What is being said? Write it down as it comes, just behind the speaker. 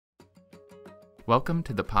Welcome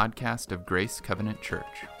to the podcast of Grace Covenant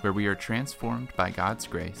Church, where we are transformed by God's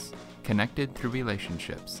grace, connected through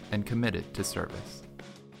relationships, and committed to service.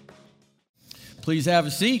 Please have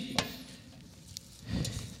a seat.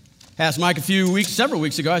 Asked Mike several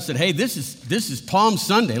weeks ago, I said, hey, this is Palm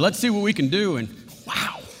Sunday. Let's see what we can do. And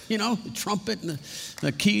wow, the trumpet and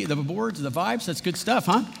the key, the boards, the vibes, that's good stuff,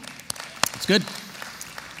 huh? It's good.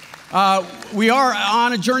 We are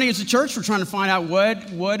on a journey as a church. We're trying to find out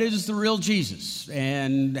what is the real Jesus.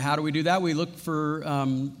 And how do we do that? We look for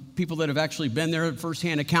people that have actually been there,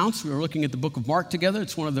 firsthand accounts. We were looking at the book of Mark together.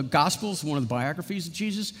 It's one of the Gospels, one of the biographies of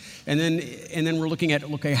Jesus. And then we're looking at,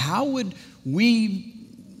 okay, how would we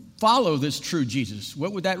follow this true Jesus?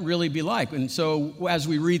 What would that really be like? And so as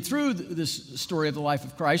we read through this story of the life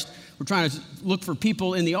of Christ, we're trying to look for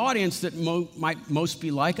people in the audience that might most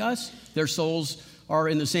be like us. Their souls are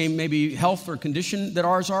in the same maybe health or condition that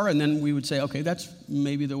ours are, and then we would say, okay, that's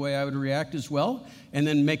maybe the way I would react as well, and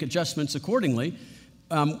then make adjustments accordingly.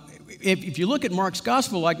 If you look at Mark's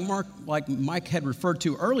gospel, like Mike had referred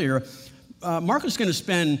to earlier, Mark is going to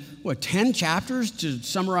spend, 10 chapters to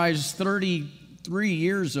summarize 33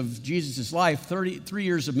 years of Jesus' life, 33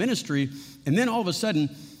 years of ministry, and then all of a sudden,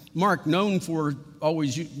 Mark, known for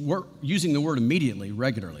always using the word immediately,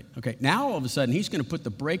 regularly. Okay, now all of a sudden, he's going to put the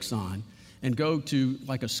brakes on and go to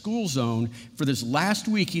like a school zone. For this last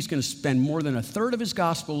week, he's going to spend more than a third of his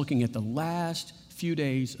gospel looking at the last few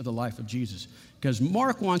days of the life of Jesus. Because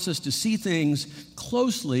Mark wants us to see things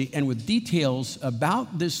closely and with details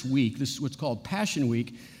about this week, this is what's called Passion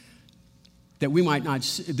Week, that we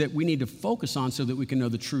need to focus on so that we can know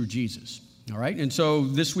the true Jesus. All right? And so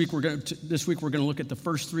this week we're going to look at the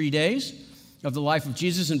first 3 days of the life of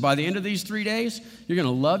Jesus, and by the end of these 3 days, you're going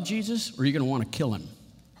to love Jesus or you're going to want to kill him.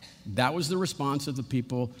 That was the response of the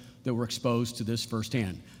people that were exposed to this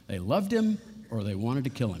firsthand. They loved him or they wanted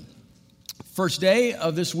to kill him. First day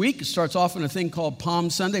of this week starts off in a thing called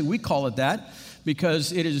Palm Sunday. We call it that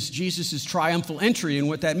because it is Jesus' triumphal entry. And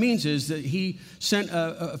what that means is that he sent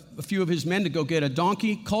a few of his men to go get a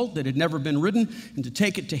donkey colt that had never been ridden and to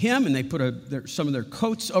take it to him. And they put some of their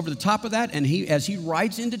coats over the top of that. And as he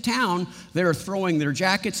rides into town, they're throwing their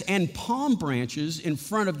jackets and palm branches in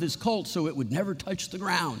front of this colt so it would never touch the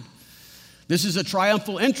ground. This is a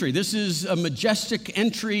triumphal entry. This is a majestic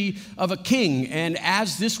entry of a king. And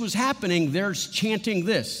as this was happening, they're chanting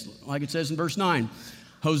this, like it says in verse 9.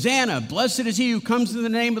 Hosanna, blessed is he who comes in the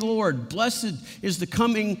name of the Lord. Blessed is the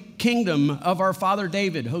coming kingdom of our father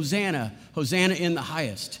David. Hosanna, Hosanna in the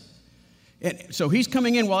highest. And so he's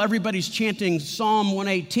coming in while everybody's chanting Psalm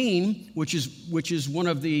 118, which is one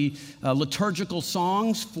of the liturgical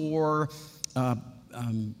songs for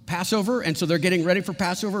Passover. And so they're getting ready for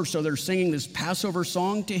Passover. So they're singing this Passover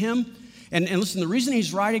song to him. And listen, the reason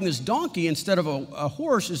he's riding this donkey instead of a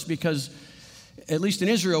horse is because, at least in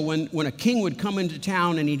Israel, when a king would come into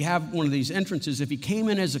town and he'd have one of these entrances, if he came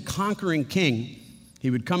in as a conquering king, he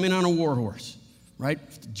would come in on a war horse, right?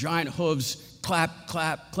 Giant hooves, clap,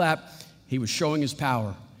 clap, clap. He was showing his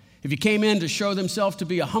power. If he came in to show himself to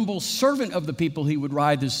be a humble servant of the people, he would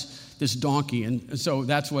ride this donkey. And so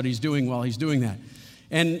that's what he's doing while he's doing that.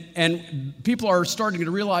 And people are starting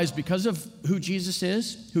to realize, because of who Jesus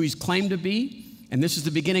is, who he's claimed to be, and this is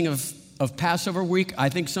the beginning of Passover week, I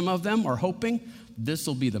think some of them are hoping this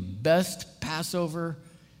will be the best Passover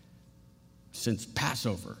since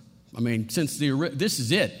Passover. I mean, this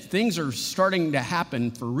is it. Things are starting to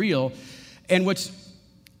happen for real. And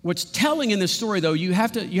what's telling in this story, though, you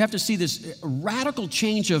have to see this radical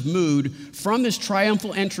change of mood from this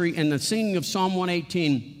triumphal entry and the singing of Psalm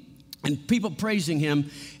 118 and people praising him.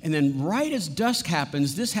 And then right as dusk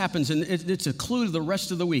happens, this happens, and it's a clue to the rest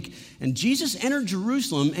of the week. And Jesus entered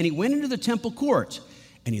Jerusalem, and he went into the temple courts,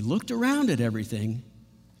 and he looked around at everything.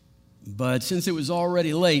 But since it was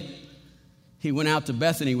already late, he went out to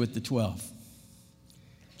Bethany with the 12.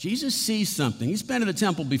 Jesus sees something. He's been to the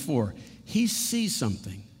temple before. He sees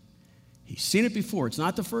something. He's seen it before. It's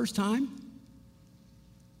not the first time,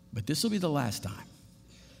 but this will be the last time.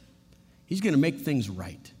 He's going to make things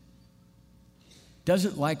right.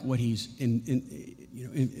 Doesn't like what he's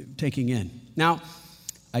taking in. Now,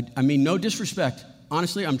 I mean no disrespect.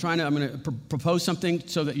 Honestly, I'm going to propose something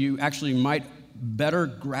so that you actually might better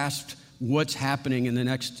grasp what's happening in the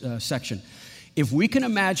next section. If we can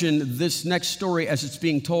imagine this next story as it's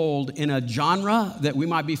being told in a genre that we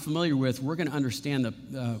might be familiar with, we're going to understand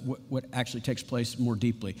what actually takes place more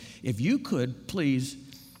deeply. If you could, please,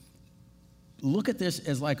 look at this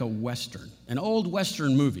as like a Western, an old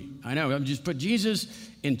Western movie. I know, just put Jesus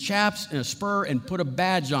in chaps and a spur and put a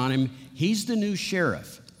badge on him. He's the new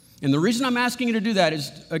sheriff. And the reason I'm asking you to do that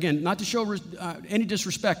is, again, not to show any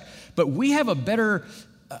disrespect, but we have a better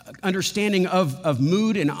understanding of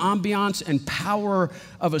mood and ambiance and power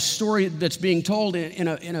of a story that's being told in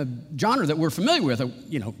a genre that we're familiar with.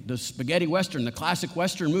 The spaghetti Western, the classic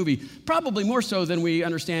Western movie, probably more so than we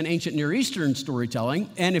understand ancient Near Eastern storytelling.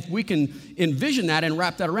 And if we can envision that and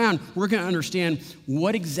wrap that around, we're going to understand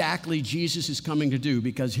what exactly Jesus is coming to do.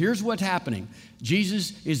 Because here's what's happening.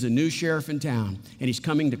 Jesus is the new sheriff in town, and he's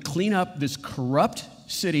coming to clean up this corrupt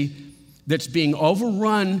city that's being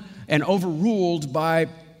overrun and overruled by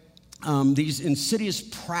these insidious,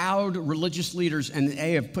 proud religious leaders, and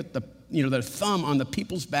they have put their thumb on the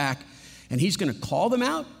people's back, and he's going to call them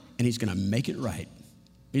out, and he's going to make it right.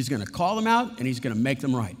 He's going to call them out, and he's going to make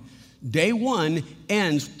them right. Day one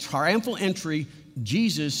ends, triumphal entry,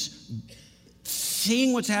 Jesus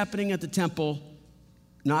seeing what's happening at the temple,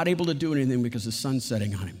 not able to do anything because the sun's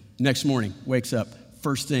setting on him. Next morning, wakes up,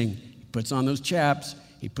 first thing, he puts on those chaps,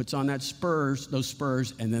 he puts on those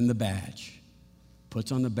spurs, and then the badge.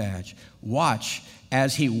 Puts on the badge. Watch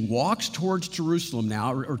as he walks towards Jerusalem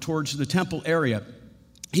now, or towards the temple area.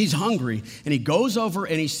 He's hungry, and he goes over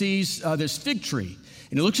and he sees this fig tree.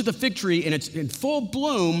 And he looks at the fig tree, and it's in full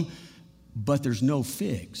bloom, but there's no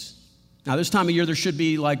figs. Now, this time of year, there should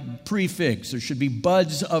be like pre-figs. There should be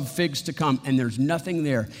buds of figs to come, and there's nothing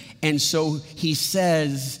there. And so he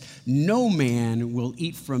says, no man will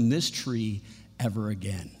eat from this tree ever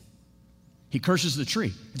again. He curses the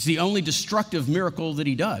tree. It's the only destructive miracle that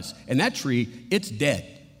he does. And that tree, it's dead.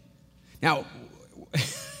 Now,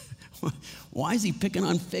 why is he picking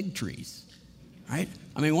on fig trees? Right?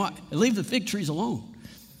 I mean, why? Leave the fig trees alone.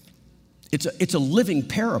 It's a living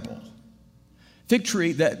parable. Fig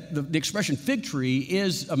tree, the expression fig tree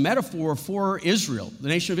is a metaphor for Israel, the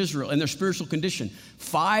nation of Israel, and their spiritual condition.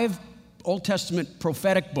 5 Old Testament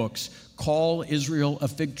prophetic books call Israel a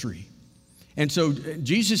fig tree. And so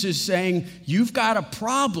Jesus is saying, you've got a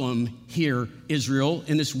problem here, Israel,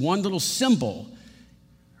 in this one little symbol.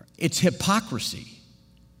 It's hypocrisy.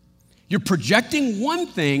 You're projecting one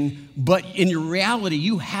thing, but in your reality,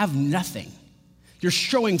 you have nothing. You're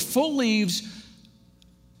showing full leaves,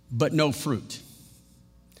 but no fruit.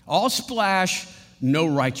 All splash, no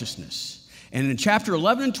righteousness. And in chapter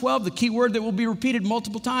 11 and 12, the key word that will be repeated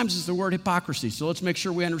multiple times is the word hypocrisy. So let's make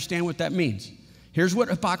sure we understand what that means. Here's what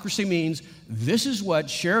hypocrisy means. This is what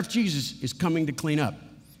Sheriff Jesus is coming to clean up.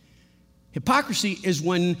 Hypocrisy is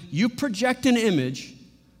when you project an image,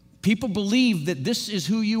 people believe that this is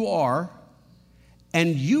who you are,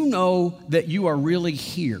 and you know that you are really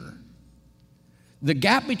here. The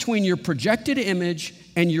gap between your projected image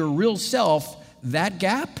and your real self, that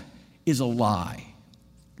gap is a lie.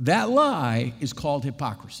 That lie is called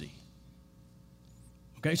hypocrisy.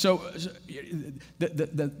 Okay, so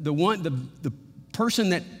the person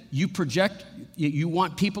that you project, you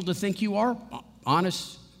want people to think you are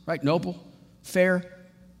honest, right, noble, fair,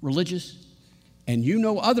 religious, and you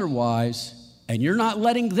know otherwise, and you're not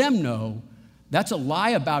letting them know, that's a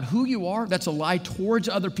lie about who you are. That's a lie towards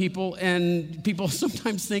other people, and people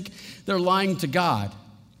sometimes think they're lying to God.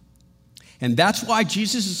 And that's why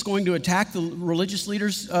Jesus is going to attack the religious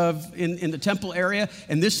leaders in the temple area.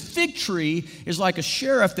 And this fig tree is like a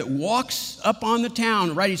sheriff that walks up on the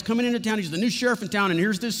town, right? He's coming into town. He's the new sheriff in town. And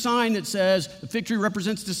here's this sign that says, the fig tree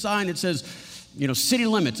represents the sign that says, city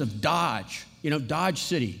limits of Dodge, Dodge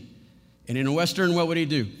City. And in a Western, what would he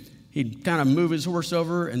do? He'd kind of move his horse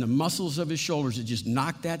over, and the muscles of his shoulders would just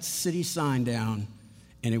knock that city sign down.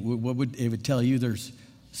 And it would tell you there's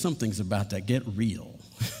something's about to get real.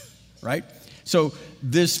 Right? So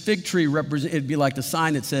this fig tree it'd be like the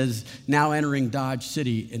sign that says, now entering Dodge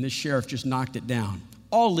City, and this sheriff just knocked it down.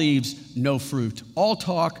 All leaves, no fruit. All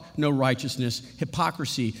talk, no righteousness.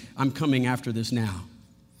 Hypocrisy, I'm coming after this now.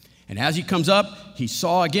 And as he comes up, he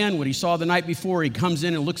saw again what he saw the night before. He comes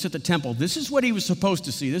in and looks at the temple. This is what he was supposed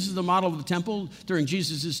to see. This is the model of the temple during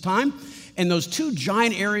Jesus' time. And those 2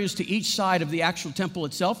 giant areas to each side of the actual temple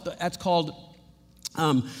itself, that's called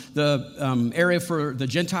the area for the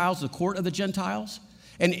Gentiles, the court of the Gentiles.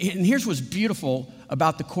 And here's what's beautiful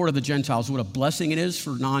about the court of the Gentiles, what a blessing it is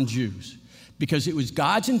for non-Jews. Because it was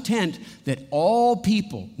God's intent that all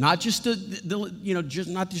people, not just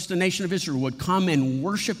not just the nation of Israel, would come and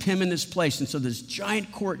worship him in this place. And so this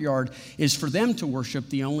giant courtyard is for them to worship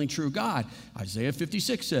the only true God. Isaiah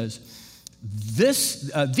 56 says,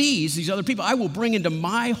 these other people I will bring into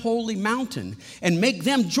my holy mountain and make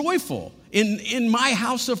them joyful in my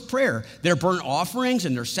house of prayer. Their burnt offerings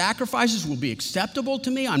and their sacrifices will be acceptable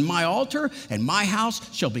to me on my altar, and my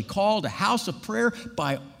house shall be called a house of prayer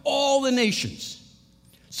by all the nations.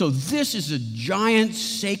 So this is a giant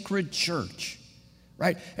sacred church,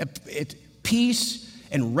 right? It's peace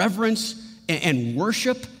and reverence and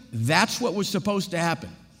worship. That's what was supposed to happen.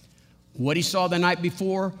 What he saw the night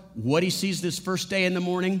before, what he sees this first day in the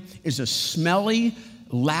morning, is a smelly,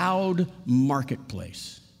 loud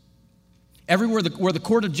marketplace. Everywhere where the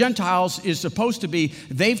court of Gentiles is supposed to be,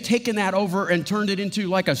 they've taken that over and turned it into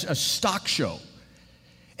like a stock show.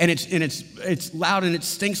 And it's loud and it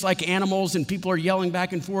stinks like animals and people are yelling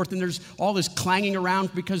back and forth and there's all this clanging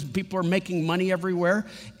around because people are making money everywhere.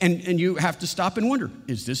 And you have to stop and wonder,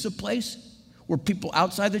 is this a place where people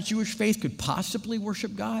outside the Jewish faith could possibly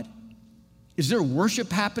worship God? Is there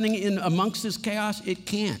worship happening in amongst this chaos? It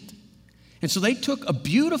can't. And so they took a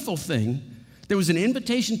beautiful thing. There was an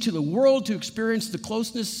invitation to the world to experience the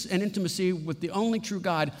closeness and intimacy with the only true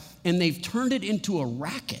God, and they've turned it into a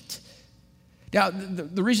racket. Now,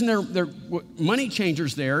 the reason they're money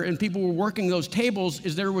changers there and people were working those tables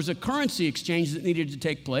is there was a currency exchange that needed to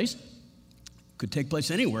take place. Could take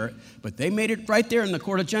place anywhere, but they made it right there in the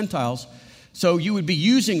court of Gentiles. So you would be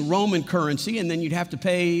using Roman currency, and then you'd have to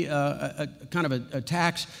pay a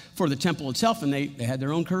tax for the temple itself, and they had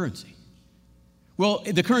their own currency. Well,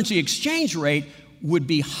 the currency exchange rate would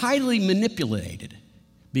be highly manipulated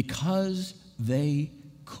because they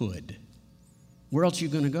could. Where else are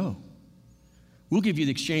you going to go? We'll give you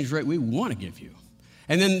the exchange rate we want to give you.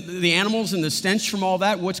 And then the animals and the stench from all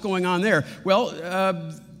that, what's going on there? Well,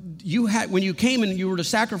 when you came and you were to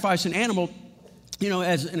sacrifice an animal,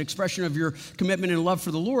 as an expression of your commitment and love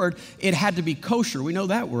for the Lord, it had to be kosher. We know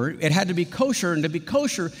that word. It had to be kosher, and to be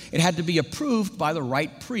kosher, it had to be approved by the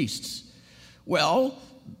right priests. Well,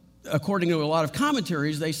 according to a lot of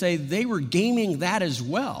commentaries, they say they were gaming that as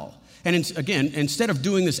well. And instead of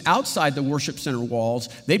doing this outside the worship center walls,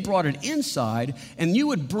 they brought it inside, and you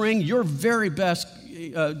would bring your very best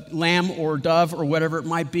lamb or dove or whatever it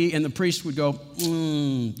might be, and the priest would go,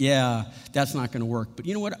 yeah, that's not going to work. But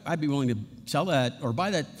you know what? I'd be willing to sell that or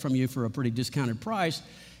buy that from you for a pretty discounted price,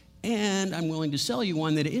 and I'm willing to sell you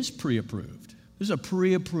one that is pre-approved. This is a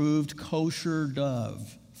pre-approved kosher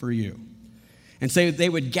dove for you. And say they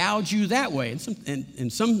would gouge you that way.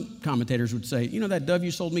 And some commentators would say, that dove you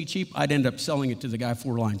sold me cheap, I'd end up selling it to the guy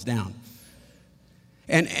 4 lines down.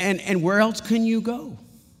 And where else can you go?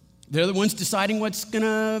 They're the ones deciding what's going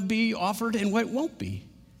to be offered and what won't be.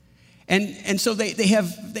 And so they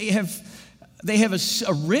have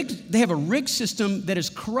a rigged system that is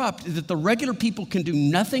corrupt that the regular people can do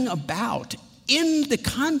nothing about in the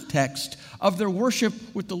context of their worship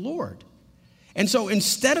with the Lord. And so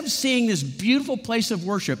instead of seeing this beautiful place of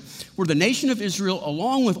worship where the nation of Israel,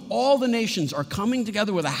 along with all the nations, are coming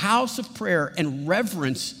together with a house of prayer and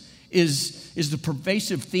reverence is the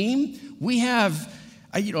pervasive theme, we have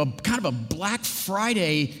kind of a Black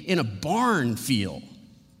Friday in a barn feel.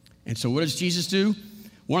 And so what does Jesus do?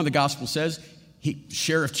 One of the Gospels says,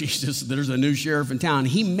 Sheriff Jesus, there's a new sheriff in town,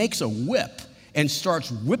 he makes a whip and starts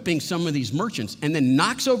whipping some of these merchants and then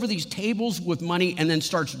knocks over these tables with money and then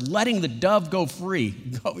starts letting the dove go free.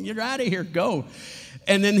 Go, you're out of here, go.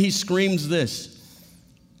 And then he screams this.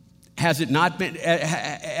 Has it not been,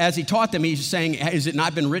 as he taught them, he's saying, has it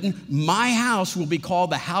not been written? My house will be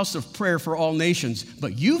called the house of prayer for all nations,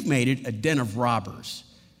 but you've made it a den of robbers.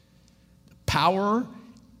 Power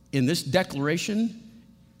in this declaration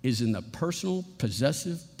is in the personal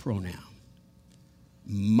possessive pronoun.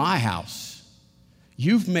 My house.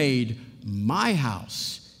 You've made my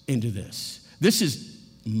house into this. This is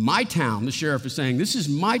my town, the sheriff is saying. This is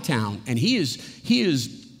my town. And he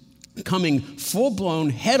is coming full-blown,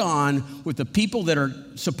 head-on with the people that are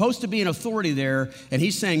supposed to be in authority there. And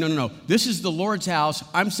he's saying, no, this is the Lord's house.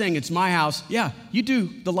 I'm saying it's my house. Yeah, you do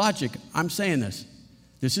the logic. I'm saying this.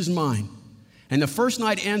 This is mine. And the first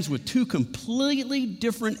night ends with 2 completely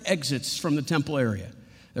different exits from the temple area.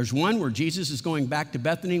 There's one where Jesus is going back to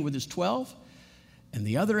Bethany with his 12. And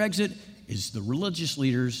the other exit is the religious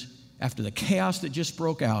leaders after the chaos that just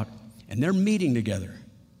broke out, and they're meeting together.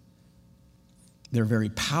 They're very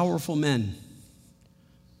powerful men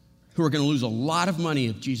who are going to lose a lot of money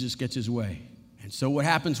if Jesus gets his way. And so what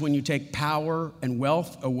happens when you take power and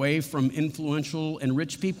wealth away from influential and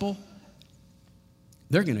rich people?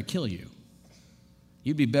 They're going to kill you.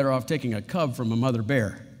 You'd be better off taking a cub from a mother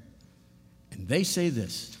bear. And they say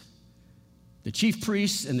this. The chief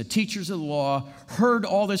priests and the teachers of the law heard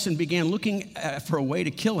all this and began looking for a way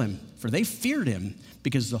to kill him, for they feared him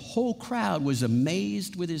because the whole crowd was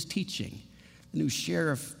amazed with his teaching. The new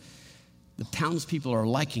sheriff, the townspeople are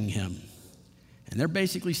liking him. And they're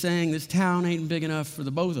basically saying, this town ain't big enough for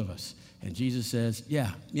the both of us. And Jesus says,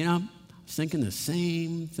 yeah, I was thinking the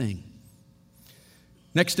same thing.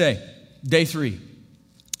 Next day, day 3.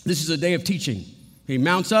 This is a day of teaching. He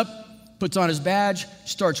mounts up. puts on his badge,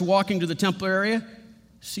 starts walking to the temple area,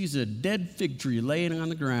 sees a dead fig tree laying on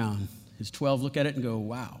the ground. His 12 look at it and go,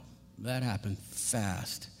 wow, that happened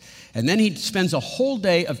fast. And then he spends a whole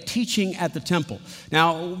day of teaching at the temple.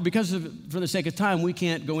 Now, for the sake of time, we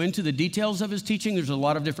can't go into the details of his teaching. There's a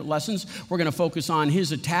lot of different lessons. We're going to focus on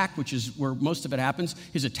his attack, which is where most of it happens,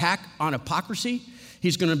 his attack on hypocrisy.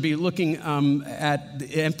 He's going to be looking at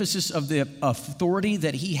the emphasis of the authority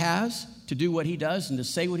that he has to do what he does and to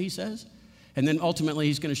say what he says. And then ultimately,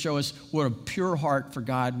 he's going to show us what a pure heart for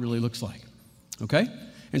God really looks like. Okay?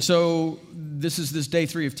 And so this is this day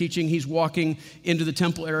 3 of teaching. He's walking into the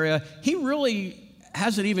temple area. He really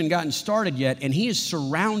hasn't even gotten started yet, and he is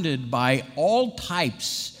surrounded by all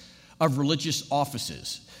types of religious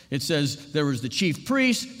offices. It says there was the chief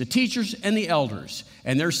priests, the teachers, and the elders.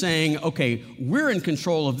 And they're saying, okay, we're in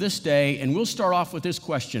control of this day, and we'll start off with this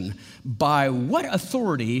question. By what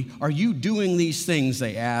authority are you doing these things,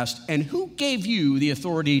 they asked, and who gave you the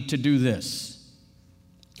authority to do this?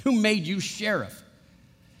 Who made you sheriff?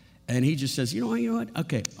 And he just says, you know what?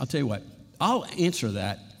 Okay, I'll tell you what. I'll answer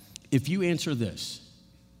that if you answer this.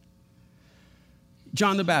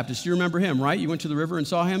 John the Baptist, you remember him, right? You went to the river and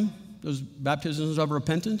saw him? Those baptisms of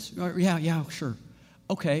repentance? Yeah, sure.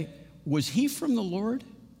 Okay, was he from the Lord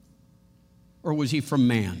or was he from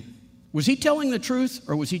man? Was he telling the truth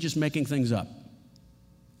or was he just making things up?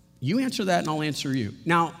 You answer that and I'll answer you.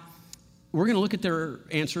 Now, we're going to look at their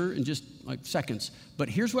answer in just like seconds, but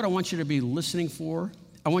here's what I want you to be listening for.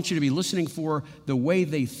 I want you to be listening for the way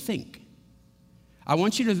they think. I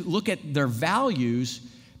want you to look at their values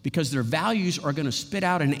because their values are going to spit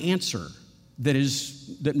out an answer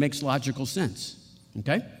that makes logical sense.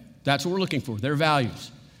 Okay? That's what we're looking for, their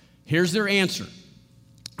values. Here's their answer.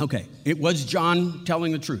 Okay, it was John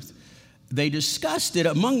telling the truth. They discussed it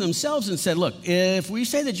among themselves and said, look, if we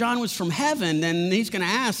say that John was from heaven, then he's going to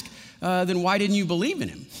ask, then why didn't you believe in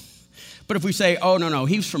him? But if we say, oh, no,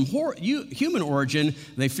 he's from human origin,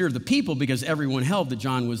 they feared the people because everyone held that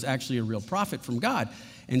John was actually a real prophet from God.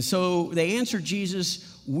 And so they answered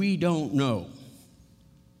Jesus, we don't know.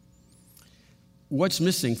 What's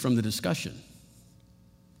missing from the discussion?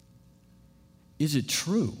 Is it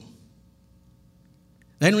true?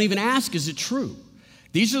 They don't even ask, is it true?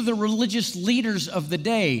 These are the religious leaders of the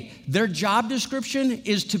day. Their job description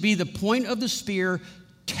is to be the point of the spear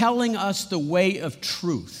telling us the way of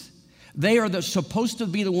truth. They are supposed to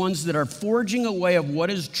be the ones that are forging a way of what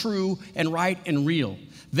is true and right and real.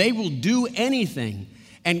 They will do anything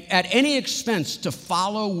and at any expense to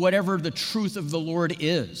follow whatever the truth of the Lord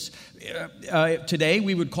is. Today,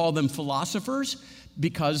 we would call them philosophers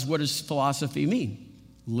because what does philosophy mean?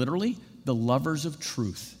 Literally, the lovers of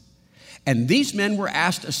truth. And these men were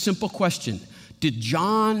asked a simple question. Did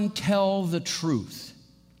John tell the truth?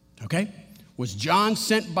 Okay? Was John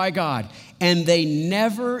sent by God? And they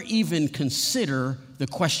never even consider the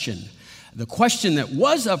question. The question that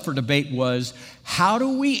was up for debate was, how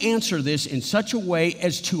do we answer this in such a way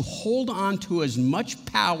as to hold on to as much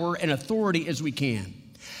power and authority as we can?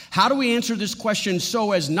 How do we answer this question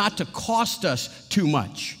so as not to cost us too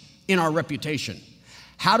much in our reputation?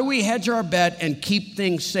 How do we hedge our bet and keep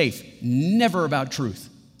things safe? Never about truth.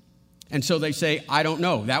 And so they say, I don't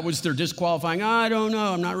know. That was their disqualifying, I don't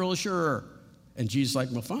know, I'm not really sure. And Jesus is like,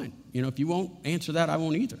 well, fine. If you won't answer that, I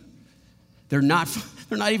won't either. They're not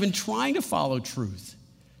even trying to follow truth.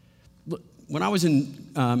 When I was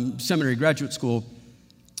in seminary, graduate school,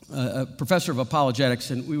 a professor of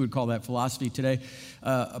apologetics, and we would call that philosophy today,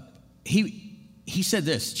 he said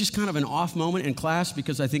this, just kind of an off moment in class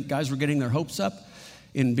because I think guys were getting their hopes up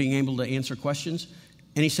in being able to answer questions.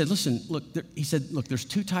 And he said, look, there's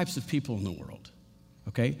two types of people in the world,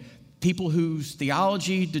 okay? People whose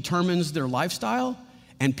theology determines their lifestyle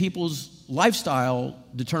and people's lifestyle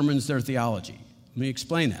determines their theology. Let me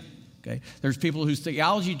explain that, okay? There's people whose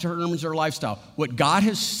theology determines their lifestyle. What God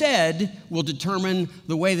has said will determine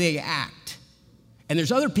the way they act. And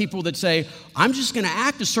there's other people that say, I'm just going to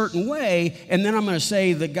act a certain way, and then I'm going to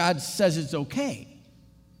say that God says it's okay.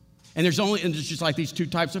 And there's just like these two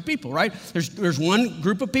types of people, right? There's one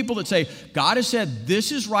group of people that say, God has said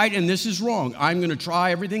this is right and this is wrong. I'm going to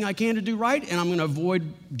try everything I can to do right, and I'm going to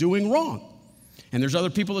avoid doing wrong. And there's other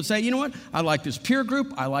people that say, you know what? I like this peer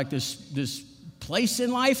group. I like this place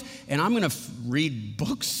in life, and I'm going to read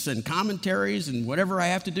books and commentaries and whatever I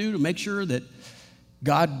have to do to make sure that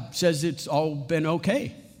God says it's all been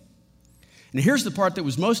okay. And here's the part that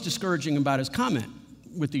was most discouraging about his comment.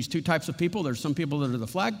 With these two types of people, there's some people that are the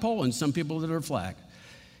flagpole and some people that are flag.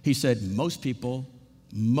 He said, most people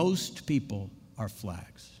are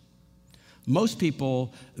flags. Most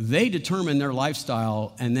people, they determine their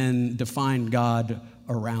lifestyle and then define God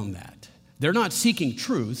around that. They're not seeking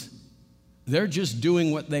truth. They're just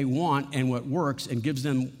doing what they want and what works and gives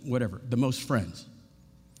them whatever, the most friends.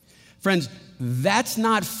 Friends, that's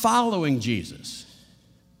not following Jesus.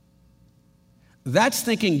 That's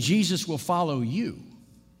thinking Jesus will follow you.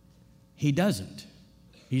 He doesn't.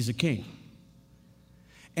 He's a king.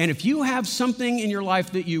 And if you have something in your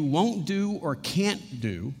life that you won't do or can't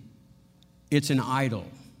do, it's an idol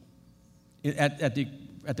at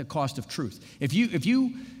the cost of truth. If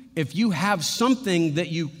you have something that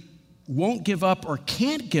you won't give up or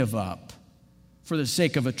can't give up for the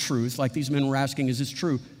sake of a truth, like these men were asking, is this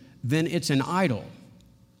true? Then it's an idol.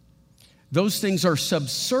 Those things are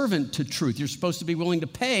subservient to truth. You're supposed to be willing to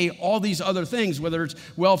pay all these other things, whether it's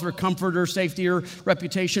wealth or comfort or safety or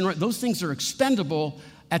reputation. Those things are expendable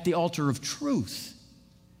at the altar of truth.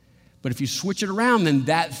 But if you switch it around, then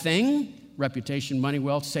that thing, reputation, money,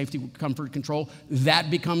 wealth, safety, comfort, control, that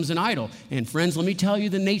becomes an idol. And friends, let me tell you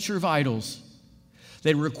the nature of idols.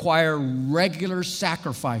 They require regular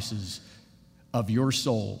sacrifices of your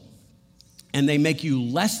soul. And they make you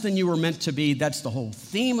less than you were meant to be. That's the whole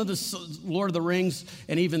theme of the Lord of the Rings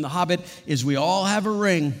and even The Hobbit, is we all have a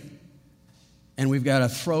ring, and we've got to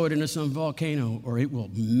throw it into some volcano, or it will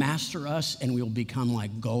master us, and we'll become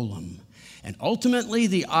like Gollum. And ultimately,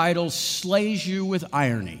 the idol slays you with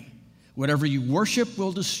irony. Whatever you worship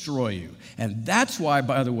will destroy you. And that's why,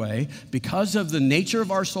 by the way, because of the nature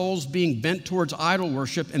of our souls being bent towards idol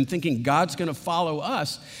worship and thinking God's going to follow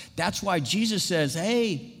us, that's why Jesus says,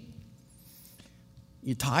 hey,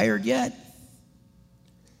 you tired yet?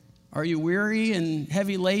 Are you weary and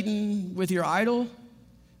heavy laden with your idol?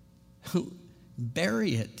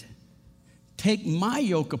 Bury it. Take my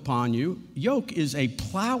yoke upon you. Yoke is a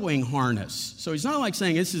plowing harness. So he's not like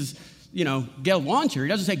saying this is, get a lawn chair. He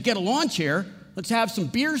doesn't say get a lawn chair. Let's have some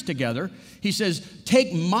beers together. He says,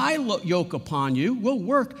 take my yoke upon you. We'll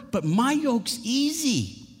work, but my yoke's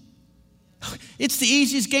easy. It's the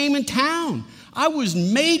easiest game in town. I was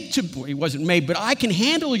made to, he wasn't made, but I can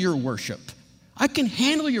handle your worship. I can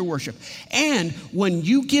handle your worship. And when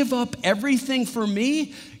you give up everything for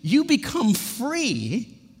me, you become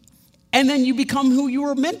free, and then you become who you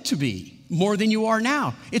were meant to be, more than you are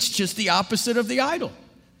now. It's just the opposite of the idol,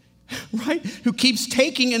 right? Who keeps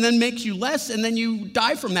taking and then makes you less, and then you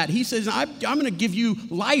die from that. He says, I'm going to give you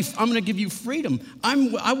life. I'm going to give you freedom.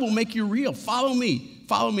 I will make you real. Follow me.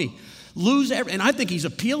 Follow me. And I think he's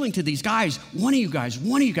appealing to these guys. One of you guys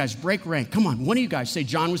break rank. Come on, one of you guys say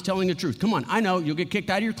John was telling the truth. Come on, I know you'll get kicked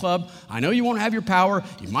out of your club. I know you won't have your power.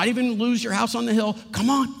 You might even lose your house on the hill. Come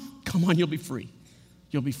on, you'll be free.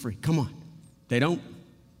 You'll be free. Come on. They don't.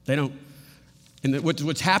 And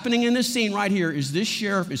what's happening in this scene right here is this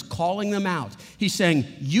sheriff is calling them out. He's saying,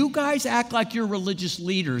 you guys act like you're religious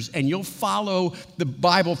leaders and you'll follow the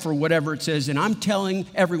Bible for whatever it says. And I'm telling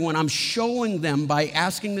everyone, I'm showing them by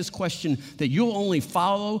asking this question that you'll only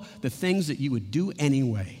follow the things that you would do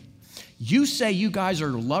anyway. You say you guys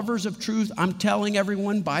are lovers of truth. I'm telling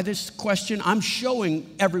everyone by this question, I'm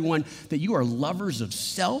showing everyone that you are lovers of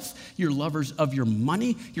self. You're lovers of your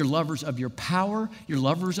money. You're lovers of your power. You're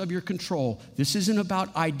lovers of your control. This isn't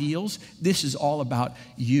about ideals. This is all about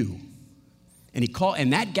you.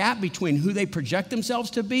 And that gap between who they project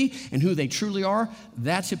themselves to be and who they truly are,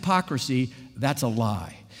 that's hypocrisy. That's a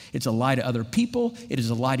lie. It's a lie to other people. It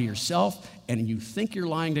is a lie to yourself. And you think you're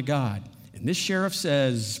lying to God. And this sheriff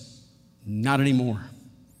says, not anymore.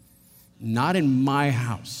 Not in my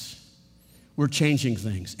house. We're changing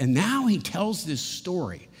things. And now he tells this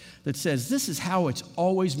story that says this is how it's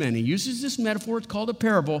always been. He uses this metaphor, it's called a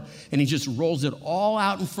parable, and he just rolls it all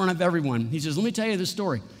out in front of everyone. He says, let me tell you this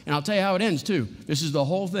story, and I'll tell you how it ends too. This is the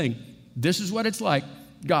whole thing. This is what it's like.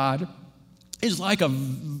 God is like a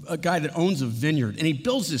guy that owns a vineyard, and he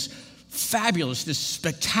builds this fabulous, this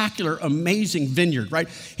spectacular, amazing vineyard, right?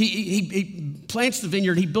 He plants the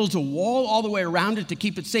vineyard. He builds a wall all the way around it to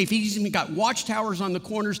keep it safe. He's even got watchtowers on the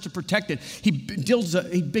corners to protect it. He digs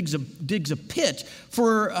a pit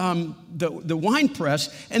for the wine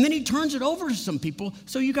press, and then he turns it over to some people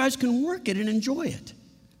so you guys can work it and enjoy it.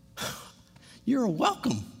 You're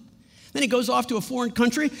welcome. Then he goes off to a foreign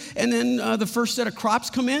country, and then the first set of crops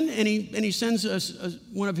come in, and he sends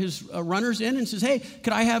one of his runners in and says, hey,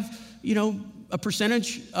 could I have a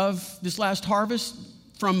percentage of this last harvest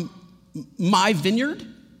from my vineyard?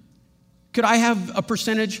 Could I have a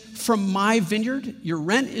percentage from my vineyard? Your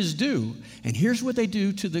rent is due. And here's what they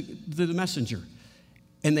do to the messenger.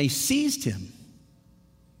 And they seized him.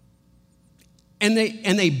 And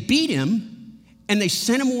they beat him, and they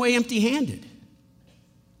sent him away empty-handed.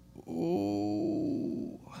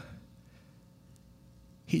 Oh.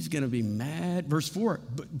 he's going to be mad. Verse 4,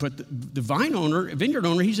 but the vineyard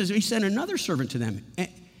owner, he says, he sent another servant to them.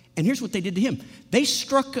 And here's what they did to him. They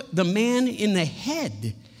struck the man in the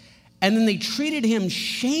head, and then they treated him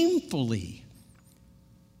shamefully.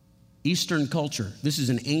 Eastern culture. This is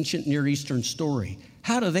an ancient Near Eastern story.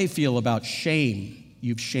 How do they feel about shame?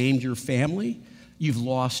 You've shamed your family. You've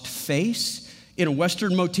lost face. In a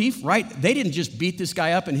Western motif, right? They didn't just beat this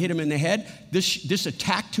guy up and hit him in the head. This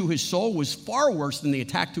attack to his soul was far worse than the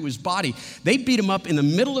attack to his body. They beat him up in the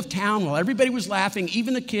middle of town while everybody was laughing,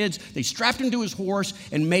 even the kids. They strapped him to his horse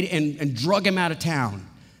and drug him out of town.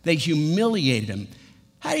 They humiliated him.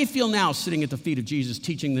 How do you feel now sitting at the feet of Jesus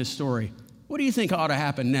teaching this story? What do you think ought to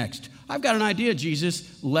happen next? I've got an idea,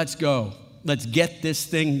 Jesus. Let's go. Let's get this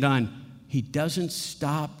thing done. He doesn't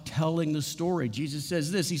stop telling the story. Jesus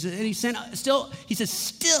says this. He sent still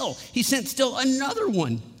another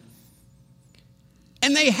one.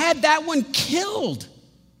 And they had that one killed.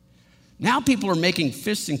 Now people are making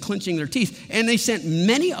fists and clenching their teeth. And they sent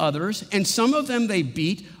many others, and some of them they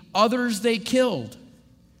beat, others they killed.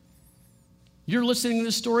 You're listening to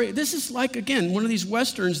this story. This is like, again, one of these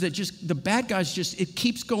Westerns that just, the bad guys it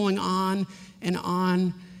keeps going on and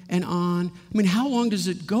on and on. I mean, how long does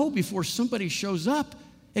it go before somebody shows up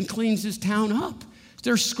and cleans this town up?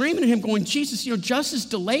 They're screaming at him going, Jesus, justice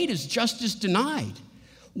delayed is justice denied.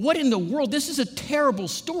 What in the world? This is a terrible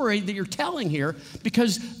story that you're telling here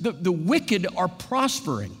because the wicked are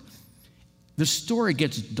prospering. The story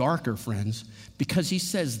gets darker, friends, because he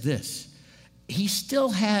says this. He still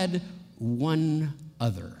had one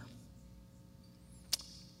other,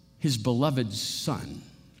 his beloved son.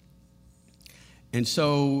 And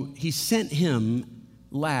so he sent him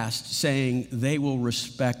last saying, they will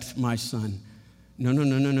respect my son. No.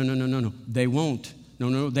 They won't.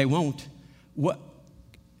 No, they won't. What?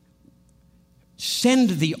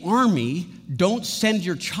 Send the army, don't send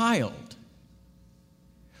your child.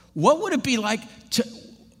 What would it be like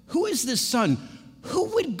who is this son?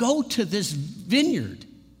 Who would go to this vineyard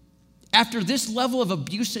after this level of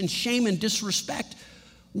abuse and shame and disrespect?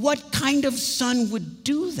 What kind of son would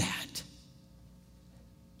do that?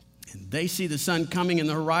 They see the sun coming in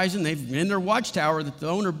the horizon. They've in their watchtower that the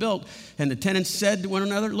owner built, and the tenants said to one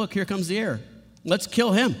another, look, here comes the heir. Let's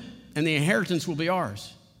kill him, and the inheritance will be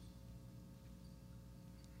ours.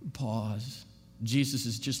 Pause. Jesus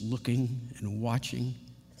is just looking and watching.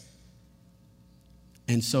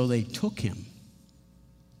 And so they took him,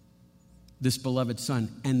 this beloved son,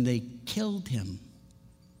 and they killed him,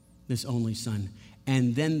 this only son.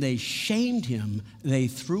 And then they shamed him. They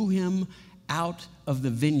threw him out of the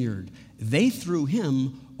vineyard. They threw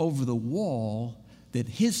him over the wall that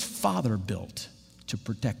his father built to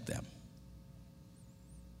protect them.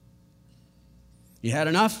 You had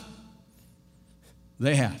enough?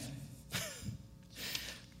 They have.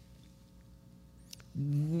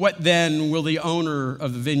 What then will the owner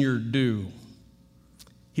of the vineyard do?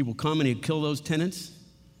 He will come and he'll kill those tenants,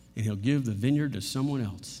 and he'll give the vineyard to someone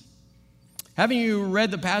else. Haven't you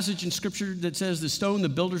read the passage in Scripture that says the stone the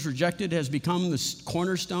builders rejected has become the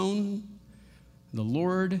cornerstone? The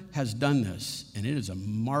Lord has done this, and it is a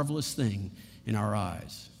marvelous thing in our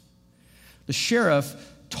eyes. The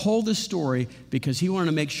sheriff told this story because he wanted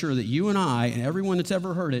to make sure that you and I and everyone that's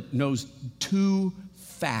ever heard it knows two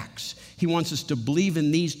facts. He wants us to believe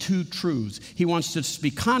in these two truths. He wants us to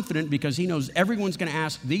be confident because he knows everyone's going to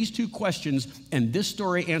ask these two questions, and this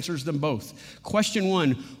story answers them both. Question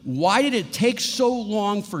one, why did it take so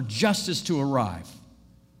long for justice to arrive?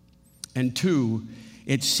 And two,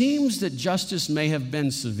 it seems that justice may have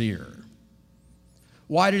been severe.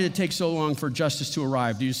 Why did it take so long for justice to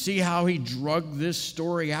arrive? Do you see how he drug this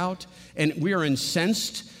story out? And we are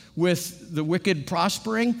incensed with the wicked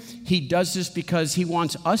prospering. He does this because he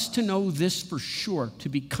wants us to know this for sure, to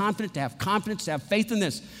be confident, to have confidence, to have faith in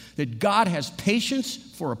this, that God has patience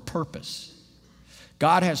for a purpose.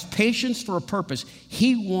 God has patience for a purpose.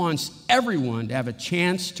 He wants everyone to have a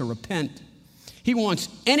chance to repent. He wants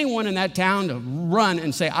anyone in that town to run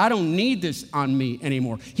and say, I don't need this on me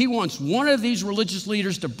anymore. He wants one of these religious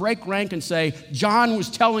leaders to break rank and say, John was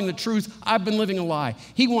telling the truth. I've been living a lie.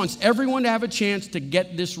 He wants everyone to have a chance to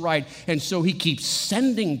get this right. And so he keeps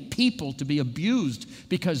sending people to be abused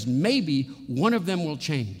because maybe one of them will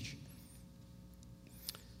change.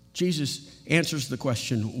 Jesus answers the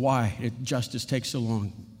question, why did justice take so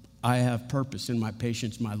long? I have purpose in my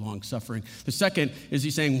patience, my long suffering. The second is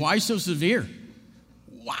he's saying, why so severe?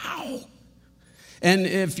 Wow. And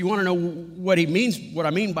if you want to know what he means, what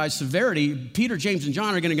I mean by severity, Peter, James, and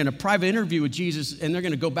John are going to get a private interview with Jesus, and they're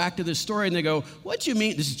going to go back to this story, and they go, what do you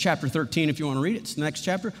mean? This is chapter 13, if you want to read it. It's the next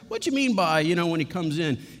chapter. What do you mean by, when he comes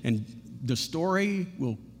in and the story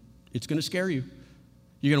it's going to scare you.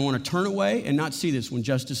 You're going to want to turn away and not see this when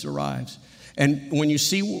justice arrives. And when you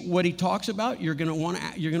see what he talks about, you're going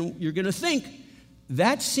to think,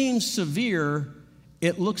 that seems severe.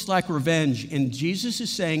 It looks like revenge. And Jesus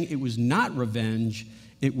is saying it was not revenge,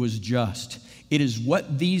 it was just. It is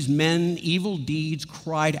what these men, evil deeds,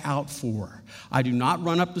 cried out for. I do not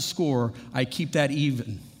run up the score, I keep that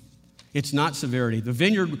even. It's not severity. The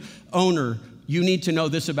vineyard owner, you need to know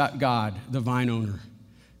this about God, the vine owner.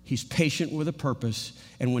 He's patient with a purpose,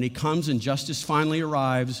 and when he comes and justice finally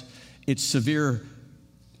arrives, it's severe,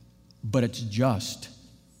 but it's just.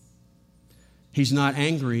 He's not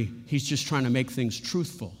angry, he's just trying to make things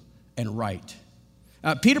truthful and right.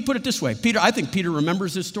 Peter put it this way. I think Peter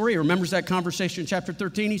remembers this story. He remembers that conversation in chapter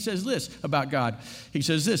 13. He says this about God. He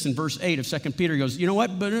says this in verse 8 of 2 Peter. He goes, you know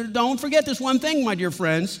what? But don't forget this one thing, my dear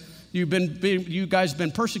friends. You guys have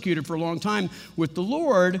been persecuted for a long time. With the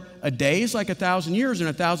Lord, a day is like 1,000 years, and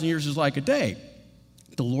 1,000 years is like a day.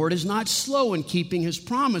 The Lord is not slow in keeping his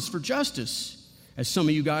promise for justice, as some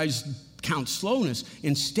of you guys count slowness.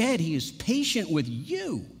 Instead, he is patient with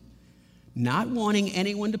you, not wanting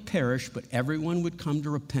anyone to perish, but everyone would come to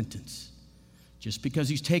repentance. Just because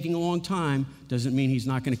he's taking a long time doesn't mean he's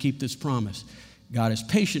not going to keep this promise. God is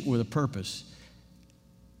patient with a purpose,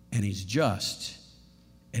 and he's just.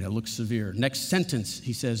 And it looks severe. Next sentence,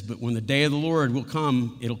 he says, but when the day of the Lord will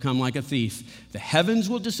come, it'll come like a thief. The heavens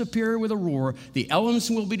will disappear with a roar, the elements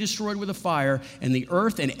will be destroyed with a fire, and the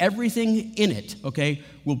earth and everything in it,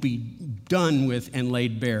 will be done with and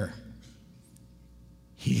laid bare.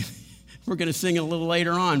 We're going to sing it a little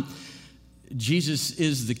later on. Jesus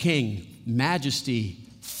is the King. Majesty,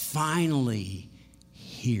 finally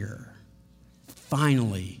here.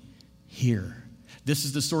 Finally here. This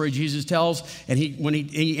is the story Jesus tells, and when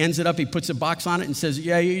he ends it up, he puts a box on it and says,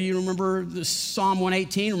 yeah, you remember the Psalm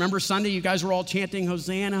 118? Remember Sunday, you guys were all chanting,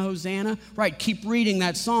 Hosanna, Hosanna? Right, keep reading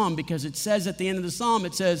that psalm, because it says at the end of the psalm,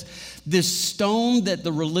 it says, this stone that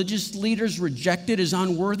the religious leaders rejected as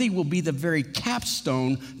unworthy will be the very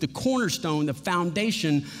capstone, the cornerstone, the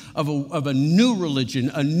foundation of a new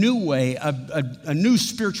religion, a new way, a new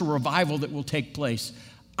spiritual revival that will take place.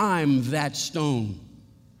 I'm that stone.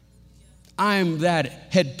 I'm that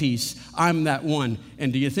headpiece. I'm that one.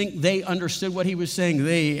 And do you think they understood what he was saying?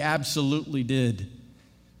 They absolutely did.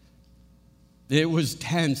 It was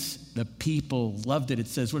tense. The people loved it. It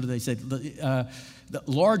says, what did they say? The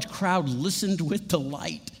large crowd listened with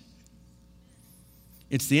delight.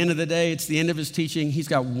 It's the end of the day. It's the end of his teaching. He's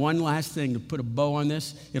got one last thing to put a bow on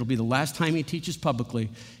this. It'll be the last time he teaches publicly.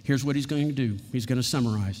 Here's what he's going to do. He's going to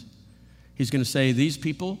summarize. He's going to say, these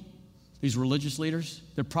people, these religious leaders,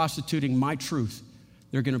 they're prostituting my truth.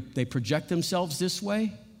 They project themselves this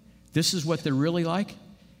way. This is what they're really like.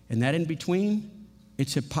 And that in between,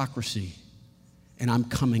 it's hypocrisy. And I'm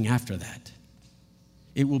coming after that.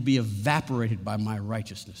 It will be evaporated by my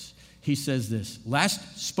righteousness. He says this,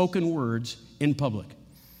 last spoken words in public.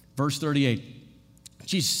 Verse 38.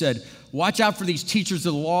 Jesus said, watch out for these teachers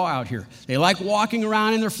of the law out here. They like walking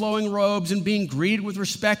around in their flowing robes and being greeted with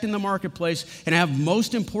respect in the marketplace and have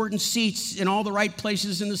most important seats in all the right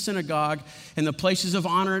places in the synagogue and the places of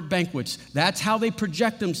honor at banquets. That's how they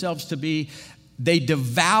project themselves to be. They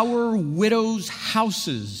devour widows'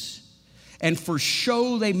 houses, and for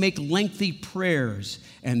show they make lengthy prayers.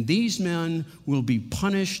 And these men will be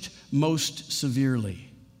punished most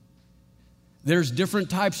severely. There's different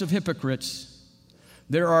types of hypocrites.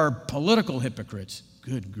 There are political hypocrites.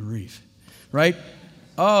 Good grief, right?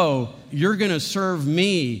 Oh, you're going to serve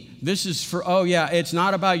me. This is for, it's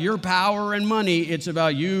not about your power and money. It's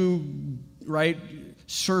about you, right,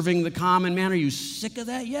 serving the common man. Are you sick of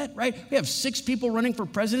that yet, right? We have 6 people running for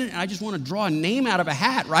president, and I just want to draw a name out of a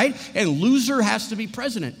hat, right? And loser has to be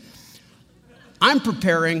president. I'm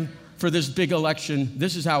preparing for this big election.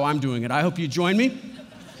 This is how I'm doing it. I hope you join me.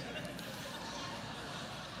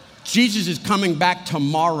 Jesus is coming back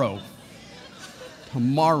tomorrow.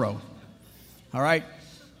 Tomorrow. All right?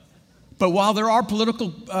 But while there are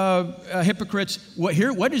political hypocrites,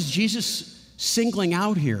 what is Jesus singling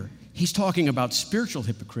out here? He's talking about spiritual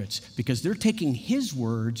hypocrites, because they're taking his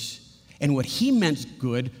words and what he meant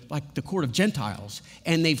good, like the court of Gentiles,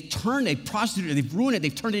 and they've prostituted it, they've ruined it,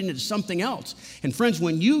 they've turned it into something else. And friends,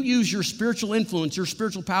 when you use your spiritual influence, your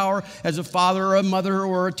spiritual power as a father or a mother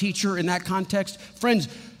or a teacher in that context, friends,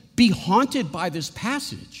 be haunted by this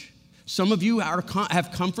passage. Some of you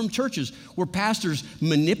have come from churches where pastors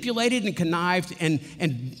manipulated and connived and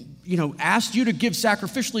asked you to give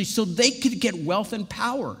sacrificially so they could get wealth and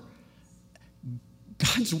power.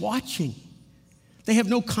 God's watching. They have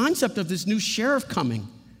no concept of this new sheriff coming.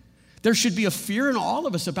 There should be a fear in all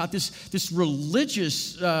of us about this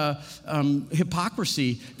religious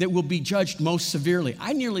hypocrisy that will be judged most severely.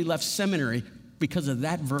 I nearly left seminary because of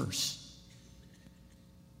that verse.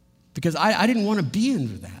 Because I didn't want to be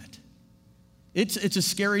under that. It's a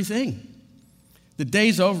scary thing. The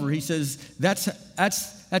day's over, he says,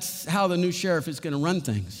 that's how the new sheriff is going to run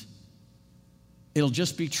things. It'll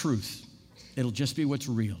just be truth. It'll just be what's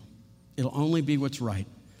real. It'll only be what's right.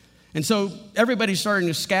 And so everybody's starting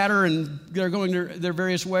to scatter, and they're going their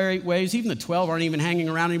various ways. Even the 12 aren't even hanging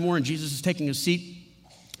around anymore, and Jesus is taking a seat.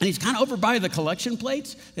 And he's kind of over by the collection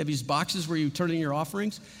plates. They have these boxes where you turn in your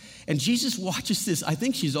offerings. And Jesus watches this. I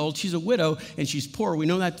think she's old. She's a widow, and she's poor. We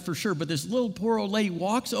know that for sure. But this little poor old lady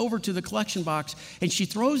walks over to the collection box, and she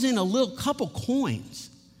throws in a little couple coins.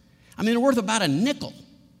 I mean, they're worth about a nickel.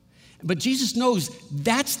 But Jesus knows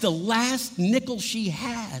that's the last nickel she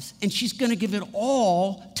has, and she's going to give it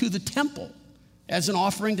all to the temple as an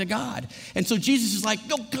offering to God. And so Jesus is like,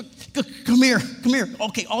 come here.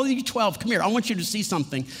 Okay, all of you 12, come here. I want you to see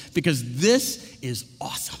something because this is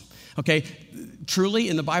awesome. Okay, truly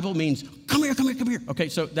in the Bible means, come here. Okay,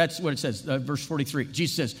 so that's what it says, verse 43.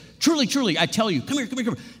 Jesus says, truly, I tell you, come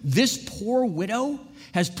here. This poor widow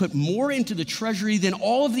has put more into the treasury than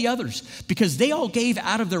all of the others because they all gave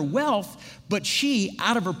out of their wealth, but she,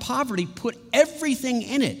 out of her poverty, put everything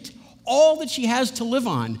in it, all that she has to live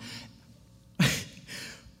on.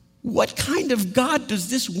 What kind of God does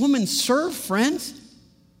this woman serve, friends?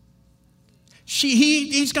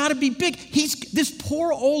 He's got to be big. This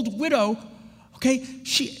poor old widow, okay,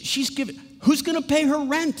 she's given, who's going to pay her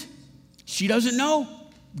rent? She doesn't know.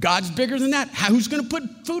 God's bigger than that. Who's going to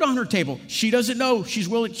put food on her table? She doesn't know. She's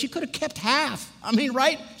willing. She could have kept half. I mean,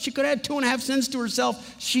 right? She could have had 2.5 cents to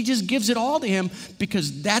herself. She just gives it all to him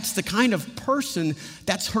because that's the kind of person,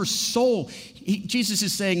 that's her soul. Jesus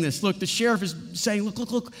is saying this. Look, the sheriff is saying,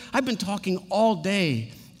 look, I've been talking all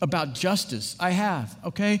day about justice. I have,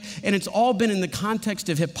 okay? And it's all been in the context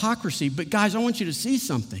of hypocrisy. But guys, I want you to see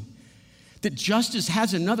something. That justice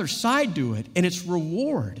has another side to it, and it's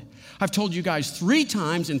reward. I've told you guys 3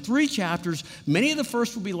 times in 3 chapters, many of the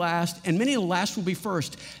first will be last, and many of the last will be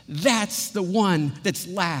first. That's the one that's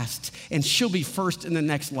last, and she'll be first in the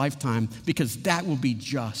next lifetime because that will be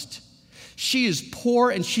just. She is poor,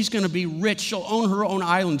 and she's going to be rich. She'll own her own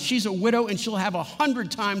island. She's a widow, and she'll have 100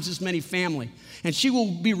 times as many family. And she will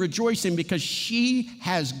be rejoicing because she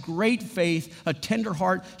has great faith, a tender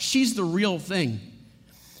heart. She's the real thing.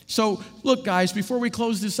 So, look, guys, before we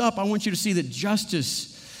close this up, I want you to see that justice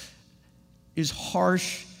is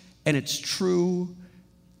harsh and it's true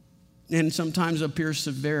and sometimes appears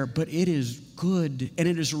severe, but it is good and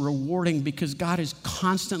it is rewarding because God is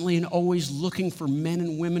constantly and always looking for men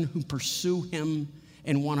and women who pursue him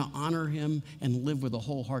and want to honor him and live with a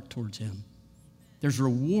whole heart towards him. There's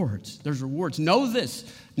rewards. Know this.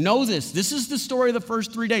 This is the story of the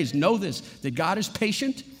first 3 days. Know this, that God is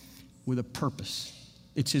patient with a purpose.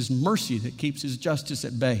 It's his mercy that keeps his justice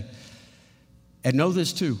at bay. And know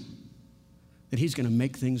this too, that he's going to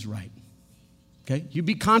make things right. Okay? You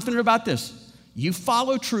be confident about this. You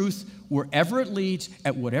follow truth wherever it leads,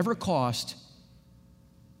 at whatever cost,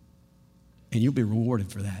 and you'll be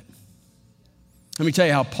rewarded for that. Let me tell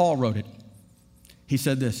you how Paul wrote it. He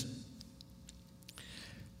said this,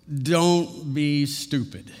 don't be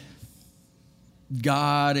stupid.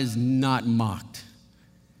 God is not mocked.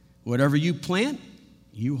 Whatever you plant,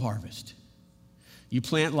 you harvest. You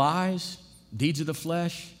plant lies, deeds of the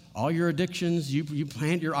flesh, all your addictions, you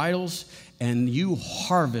plant your idols, and you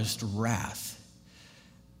harvest wrath.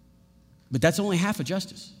 But that's only half of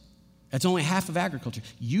justice. That's only half of agriculture.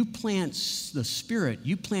 You plant the Spirit,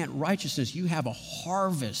 you plant righteousness, you have a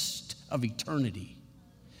harvest of eternity.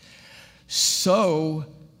 So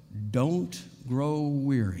don't grow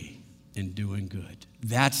weary in doing good.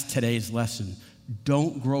 That's today's lesson.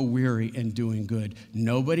 Don't grow weary in doing good.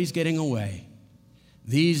 Nobody's getting away.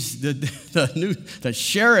 The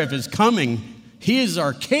sheriff is coming. He is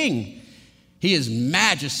our king. He is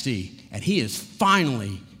majesty, and he is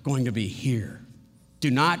finally going to be here.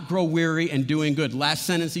 Do not grow weary in doing good. Last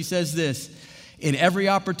sentence, he says this, in every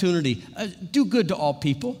opportunity, do good to all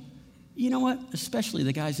people. You know what? Especially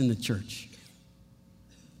the guys in the church.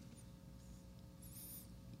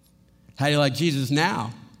 How do you like Jesus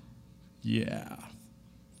now? Yeah.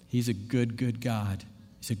 He's a good God.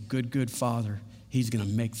 He's a good Father. He's going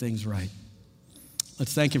to make things right.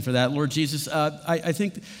 Let's thank him for that. Lord Jesus, I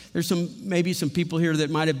think there's maybe some people here that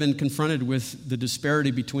might have been confronted with the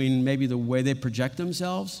disparity between maybe the way they project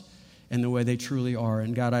themselves and the way they truly are.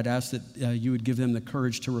 And God, I'd ask that you would give them the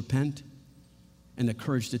courage to repent and the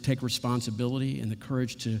courage to take responsibility and the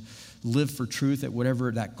courage to live for truth at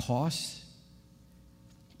whatever that costs.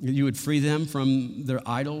 You would free them from their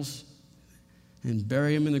idols and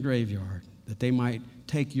bury them in the graveyard, that they might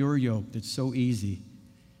take your yoke that's so easy,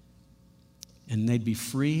 and they'd be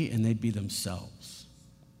free and they'd be themselves.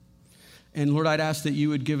 And Lord, I'd ask that you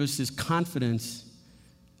would give us this confidence,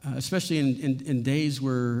 especially in days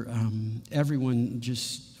where everyone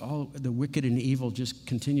all the wicked and evil just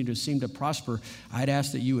continue to seem to prosper. I'd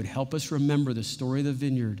ask that you would help us remember the story of the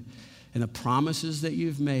vineyard and the promises that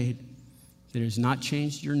you've made, that it has not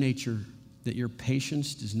changed your nature, that your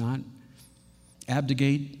patience does not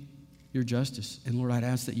abdicate your justice. And Lord, I'd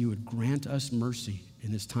ask that you would grant us mercy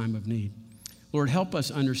in this time of need. Lord, help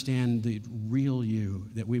us understand the real you,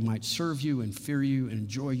 that we might serve you and fear you and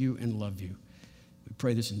enjoy you and love you. We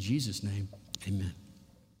pray this in Jesus' name. Amen.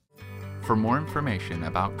 For more information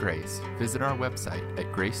about Grace, visit our website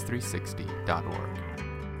at grace360.org.